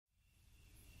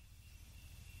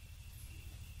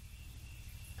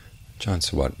John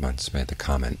Sawat once made the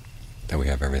comment that we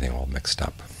have everything all mixed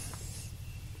up.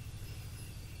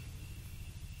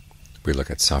 We look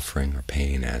at suffering or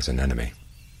pain as an enemy,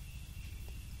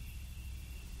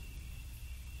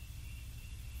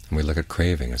 and we look at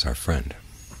craving as our friend.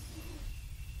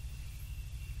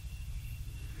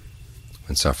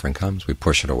 When suffering comes, we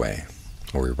push it away,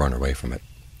 or we run away from it.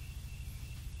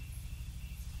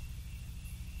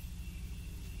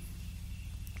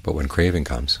 But when craving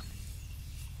comes,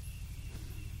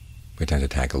 we tend to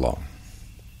tag along.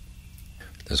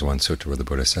 There's one sutta where the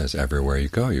Buddha says, everywhere you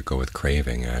go with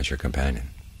craving as your companion.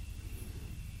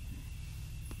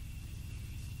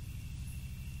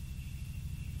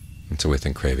 And so we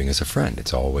think craving is a friend.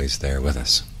 It's always there with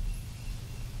us.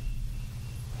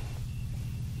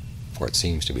 Or it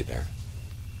seems to be there.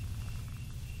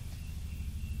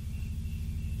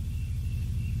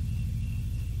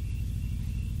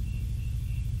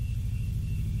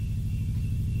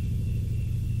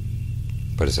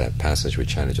 But as that passage we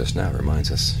chanted just now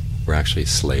reminds us, we're actually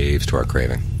slaves to our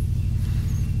craving.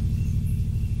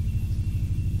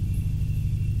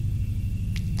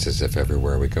 It's as if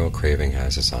everywhere we go, craving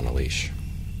has us on a leash,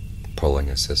 pulling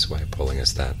us this way, pulling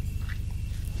us that.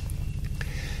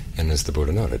 And as the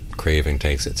Buddha noted, craving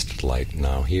takes its delight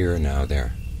now here, now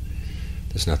there.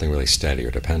 There's nothing really steady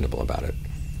or dependable about it.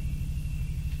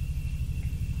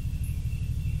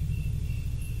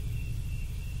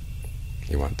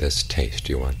 You want this taste,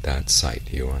 you want that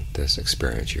sight, you want this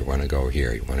experience, you want to go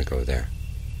here, you want to go there.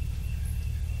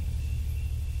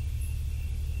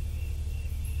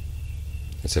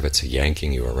 As if it's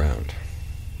yanking you around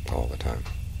all the time.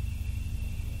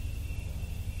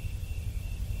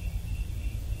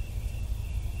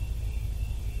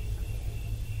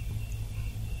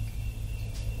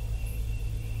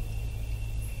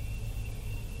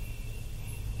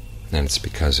 And it's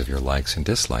because of your likes and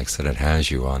dislikes that it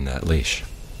has you on that leash.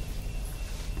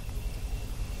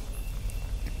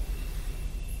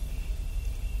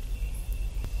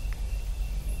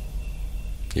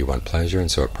 You want pleasure,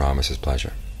 and so it promises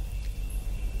pleasure.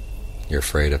 You're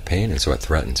afraid of pain, and so it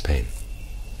threatens pain.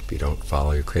 If you don't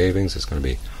follow your cravings, it's going to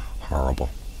be horrible.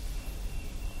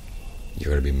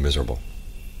 You're going to be miserable.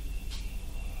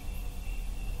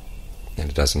 And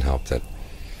it doesn't help that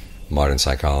modern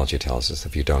psychology tells us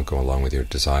if you don't go along with your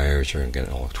desires, you're going to get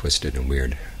all twisted and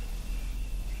weird.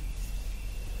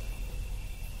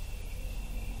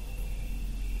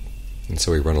 And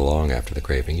so we run along after the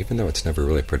craving, even though it's never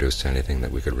really produced anything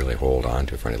that we could really hold on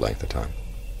to for any length of time.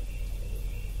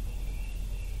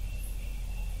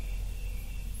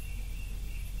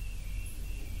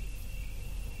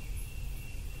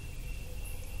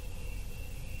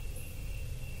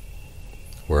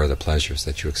 Where are the pleasures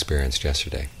that you experienced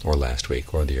yesterday, or last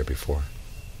week, or the year before?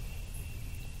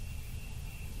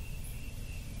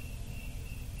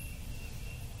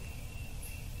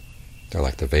 They're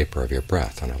like the vapor of your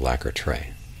breath on a lacquer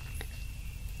tray.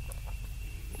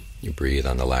 You breathe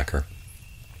on the lacquer,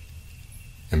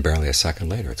 and barely a second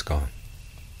later it's gone.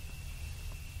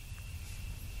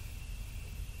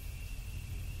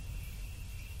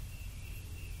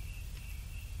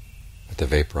 But the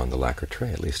vapor on the lacquer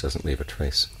tray at least doesn't leave a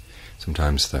trace.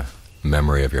 Sometimes the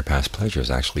memory of your past pleasures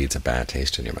actually leaves a bad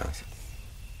taste in your mouth.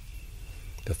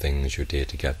 The things you did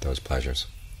to get those pleasures.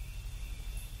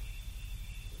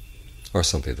 Or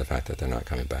simply the fact that they're not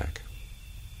coming back.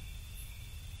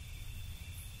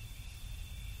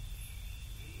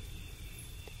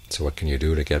 So what can you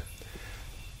do to get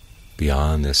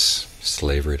beyond this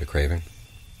slavery to craving?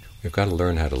 We've got to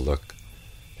learn how to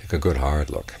take a good hard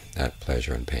look at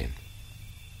pleasure and pain.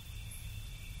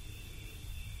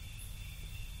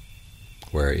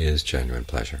 Where is genuine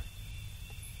pleasure?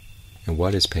 And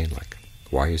what is pain like?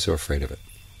 Why are you so afraid of it?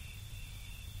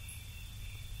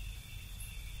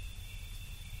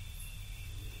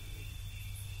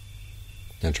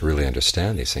 And to really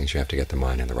understand these things, you have to get the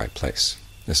mind in the right place.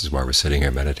 This is why we're sitting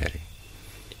here meditating.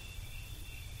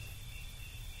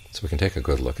 So we can take a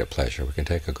good look at pleasure, we can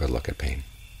take a good look at pain,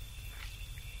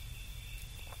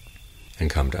 and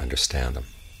come to understand them.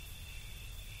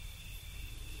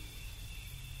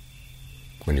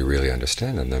 When you really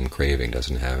understand them, then craving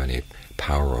doesn't have any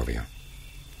power over you.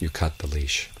 You cut the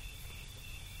leash.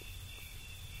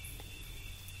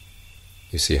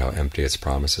 You see how empty its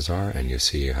promises are, and you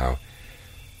see how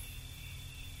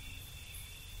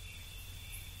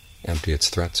empty its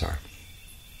threats are.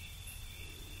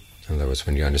 In other words,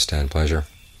 when you understand pleasure,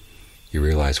 you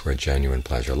realize where genuine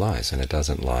pleasure lies, and it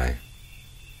doesn't lie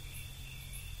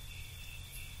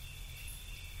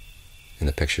in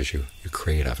the pictures you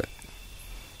create of it.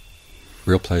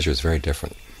 Real pleasure is very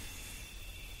different.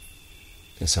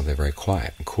 is something very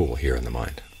quiet and cool here in the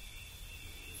mind.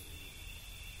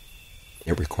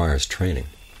 It requires training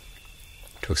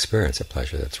to experience a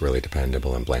pleasure that's really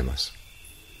dependable and blameless.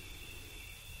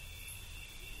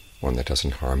 One that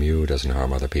doesn't harm you, doesn't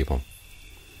harm other people,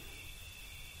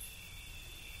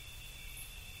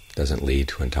 doesn't lead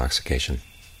to intoxication.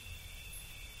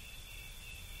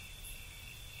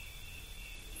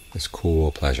 This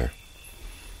cool pleasure.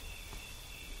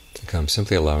 It comes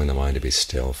simply allowing the mind to be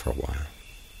still for a while,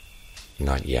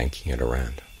 not yanking it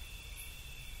around.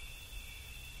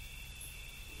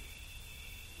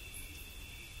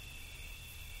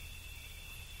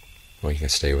 Well, you can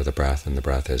stay with the breath, and the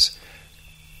breath is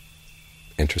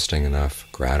interesting enough,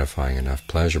 gratifying enough,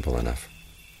 pleasurable enough,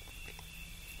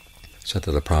 so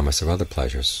that the promise of other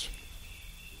pleasures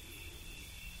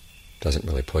doesn't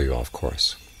really pull you off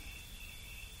course.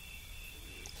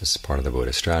 This is part of the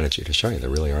Buddha's strategy, to show you there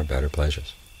really are better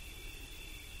pleasures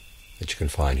that you can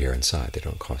find here inside. They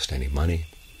don't cost any money.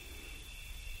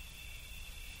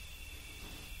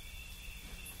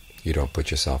 You don't put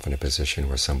yourself in a position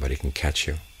where somebody can catch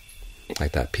you.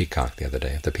 Like that peacock the other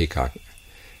day. If the peacock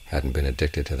hadn't been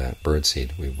addicted to that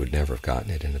birdseed, we would never have gotten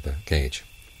it into the cage.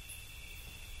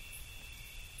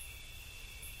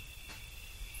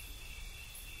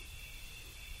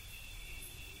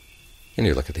 And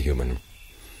you look at the human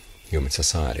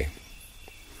society.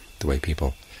 The way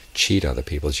people cheat other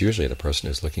people is usually the person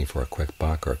who's looking for a quick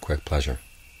buck or a quick pleasure.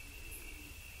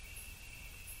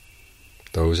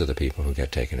 Those are the people who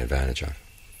get taken advantage of.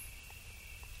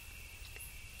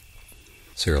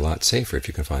 So you're a lot safer if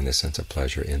you can find this sense of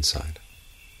pleasure inside.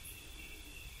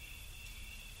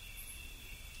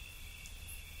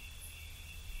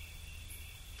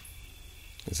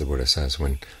 As the Buddha says,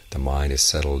 when the mind is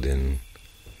settled in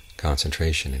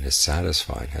concentration and is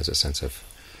satisfied, has a sense of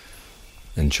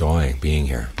enjoying being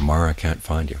here, Mara can't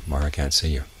find you, Mara can't see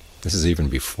you. This is even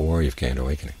before you've gained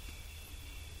awakening.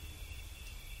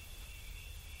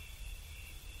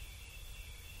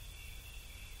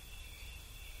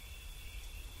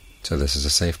 So this is a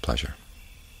safe pleasure.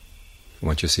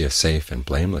 Once you see a safe and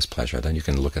blameless pleasure, then you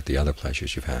can look at the other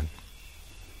pleasures you've had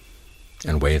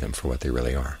and weigh them for what they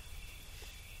really are.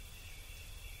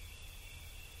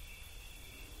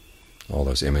 All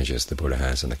those images the Buddha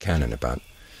has in the canon about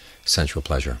sensual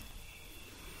pleasure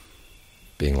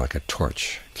being like a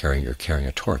torch, you're carrying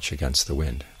a torch against the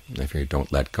wind. If you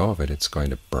don't let go of it, it's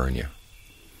going to burn you.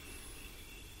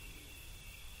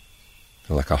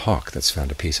 Or like a hawk that's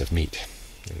found a piece of meat.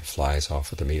 And it flies off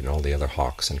with the meat, and all the other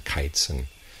hawks and kites and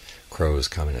crows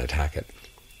come and attack it.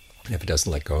 And if it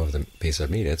doesn't let go of the piece of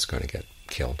meat, it's going to get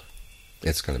killed.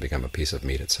 It's going to become a piece of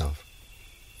meat itself.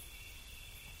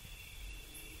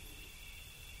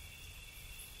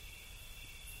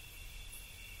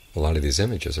 A lot of these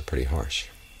images are pretty harsh.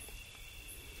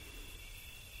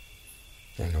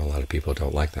 I know a lot of people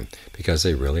don't like them because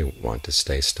they really want to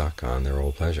stay stuck on their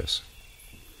old pleasures.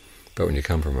 But when you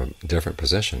come from a different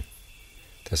position,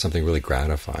 there's something really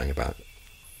gratifying about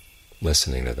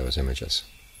listening to those images.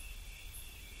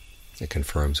 It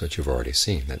confirms what you've already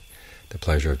seen, that the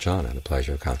pleasure of jhana, the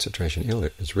pleasure of concentration,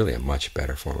 is really a much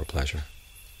better form of pleasure,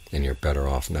 and you're better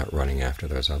off not running after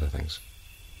those other things.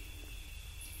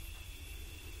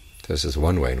 This is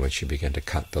one way in which you begin to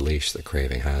cut the leash that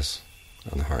craving has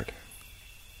on the heart.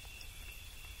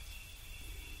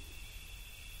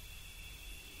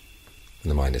 When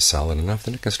the mind is solid enough,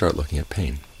 then it can start looking at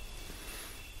pain.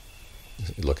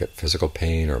 You look at physical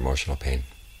pain or emotional pain.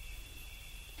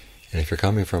 And if you're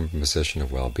coming from a position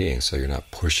of well-being, so you're not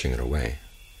pushing it away,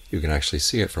 you can actually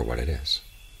see it for what it is.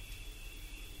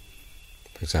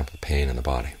 For example, pain in the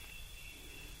body.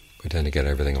 We tend to get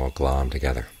everything all glommed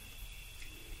together.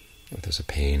 If there's a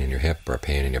pain in your hip or a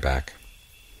pain in your back,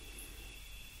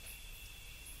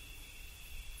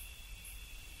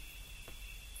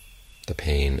 the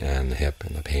pain and the hip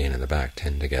and the pain in the back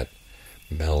tend to get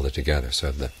melded together,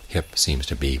 so the hip seems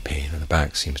to be pain and the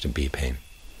back seems to be pain.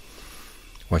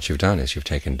 What you've done is you've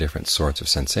taken different sorts of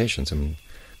sensations and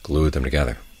glued them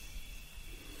together.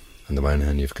 On the one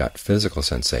hand, you've got physical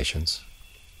sensations,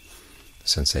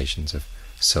 sensations of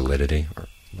solidity, or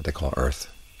what they call earth,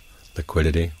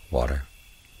 liquidity, water,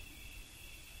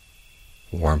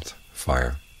 warmth,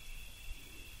 fire,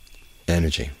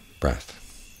 energy,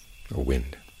 breath, or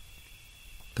wind.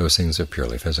 Those things are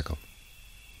purely physical.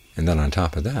 And then on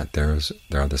top of that, there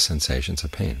are the sensations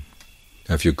of pain.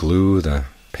 Now, if you glue the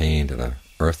pain to the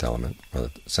earth element, or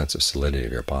the sense of solidity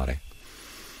of your body,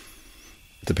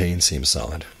 the pain seems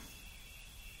solid.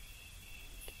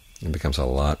 It becomes a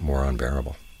lot more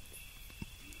unbearable.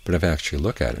 But if you actually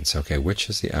look at it and say, okay, which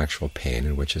is the actual pain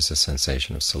and which is the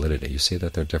sensation of solidity, you see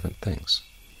that they're different things.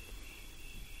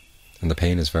 And the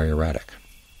pain is very erratic.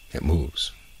 It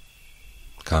moves,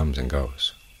 comes and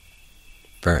goes,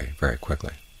 very, very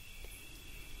quickly.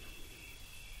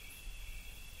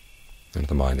 And if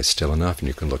the mind is still enough and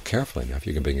you can look carefully enough,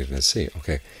 you can begin to see,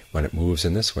 okay, when it moves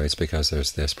in this way, it's because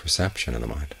there's this perception in the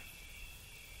mind.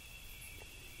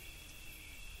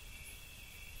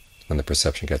 When the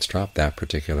perception gets dropped, that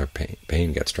particular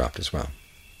pain gets dropped as well.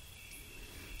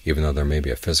 Even though there may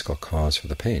be a physical cause for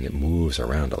the pain, it moves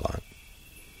around a lot.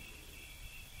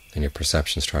 And your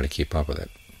perceptions try to keep up with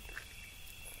it.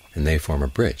 And they form a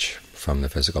bridge from the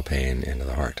physical pain into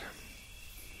the heart.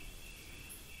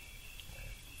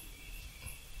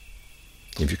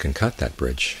 If you can cut that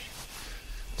bridge,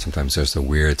 sometimes there's the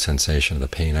weird sensation of the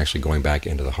pain actually going back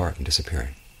into the heart and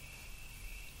disappearing.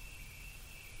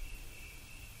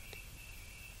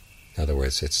 In other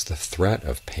words, it's the threat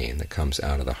of pain that comes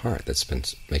out of the heart that's been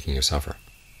making you suffer.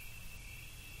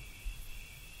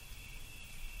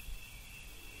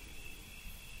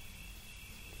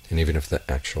 And even if the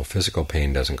actual physical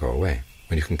pain doesn't go away,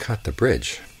 when you can cut the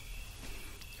bridge,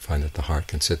 you find that the heart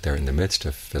can sit there in the midst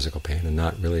of physical pain and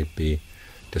not really be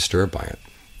disturbed by it.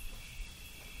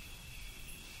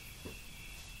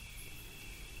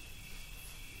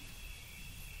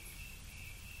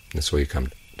 This way you come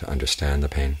to understand the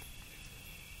pain.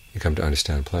 You come to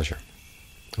understand pleasure.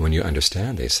 And when you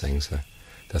understand these things,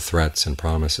 the threats and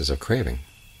promises of craving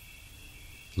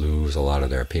lose a lot of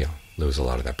their appeal, lose a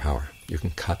lot of their power. You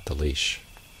can cut the leash.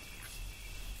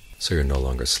 So you're no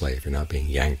longer a slave. You're not being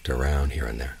yanked around here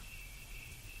and there.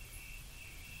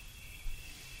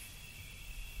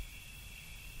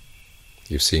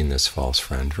 You've seen this false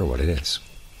friend for what it is.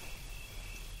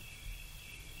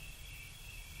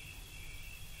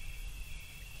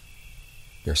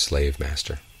 Your slave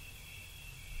master.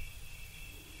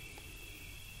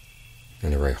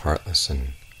 And a very heartless and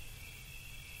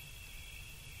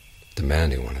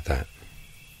demanding one at that.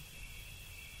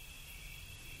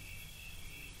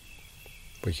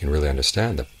 But you can really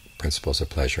understand the principles of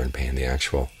pleasure and pain, the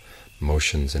actual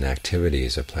motions and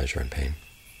activities of pleasure and pain.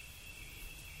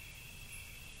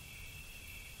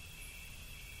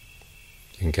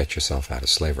 You can get yourself out of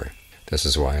slavery. This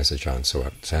is why, as Ajahn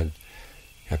Suwat said,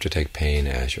 you have to take pain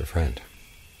as your friend,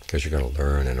 because you're going to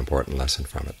learn an important lesson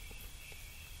from it.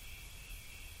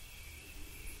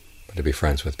 But to be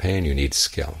friends with pain, you need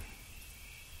skill.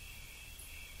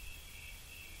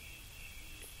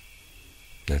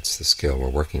 That's the skill we're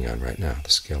working on right now, the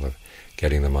skill of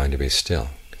getting the mind to be still,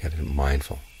 getting it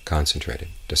mindful, concentrated,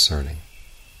 discerning.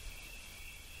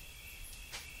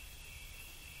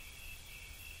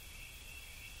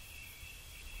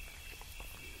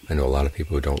 I know a lot of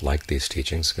people who don't like these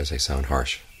teachings because they sound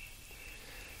harsh.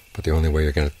 But the only way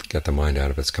you're going to get the mind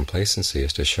out of its complacency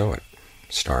is to show it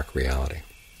stark reality.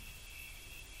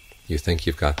 You think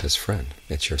you've got this friend.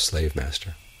 It's your slave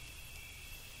master.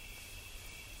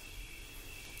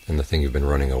 And the thing you've been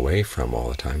running away from all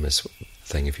the time is the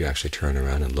thing, if you actually turn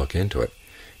around and look into it,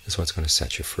 is what's going to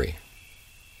set you free.